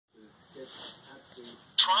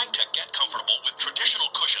Trying to get comfortable with traditional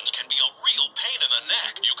cushions can be a real pain in the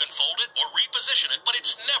neck. You can fold it or reposition it, but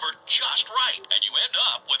it's never just right, and you end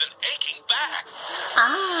up with an aching back.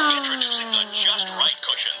 Introducing the Just Right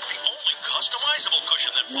cushion, the only customizable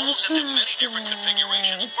cushion that folds into many different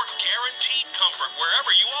configurations for guaranteed comfort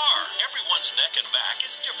wherever you are. Everyone's neck and back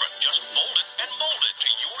is different. Just fold it and mold it to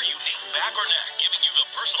your unique back or neck, giving you the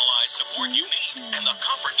personalized support you need and the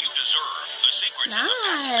comfort you deserve. The secret's in the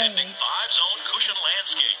patent-pending 5-zone cushion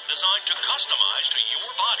landscape designed to customize to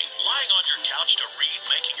your body. Lying on your couch to read,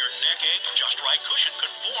 making your neck ache, Just Right cushion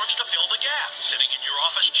conforms to fill the gap. Sitting in your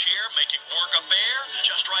office chair, making work a bear,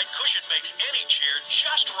 Just Right cushion makes any chair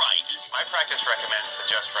just right. My practice recommends the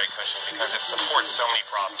Just Right cushion because it supports so many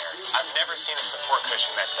problems here. I've never seen a support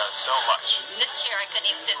cushion that does so much. This chair I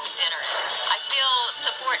couldn't even sit through dinner in. I feel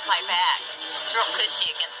support in my back. It's real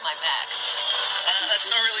cushy against my back. That's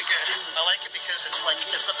not really good. I like it because it's got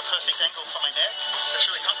the perfect angle for my neck. It's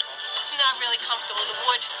really comfortable. It's not really comfortable. The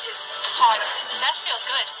wood is harder. That feels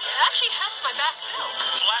good. It actually helps my back too.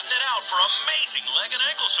 Flatten it out for amazing leg and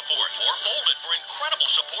ankle support, or fold it for incredible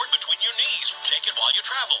support between your knees. Take it while you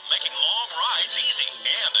travel, making long rides easy.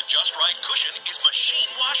 And the Just Right cushion is machine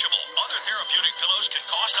washable. Other therapeutic pillows can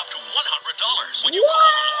cost up to $100. When you call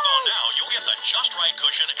or log on now, you'll get the Just Right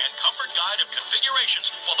cushion and comfort guide of configurations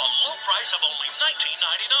for the low price of only $19.99.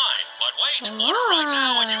 But wait, order right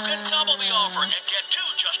now and you can double the offer and get 2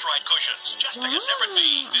 Just Right cushions. Just pay a separate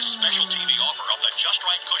fee. This special TV offer of the Just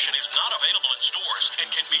Right cushion is not available in stores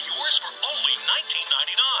and can be yours for only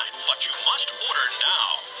 $19.99. But you must order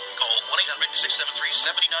now. Call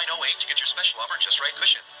 1-800-673-7908 to get your special offer, Just Right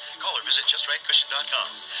cushion. Call or visit justrightcushion.com.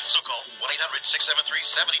 So call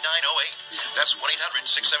 1-800-673-7908. That's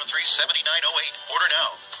 1-800-673-7908. Order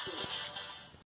now.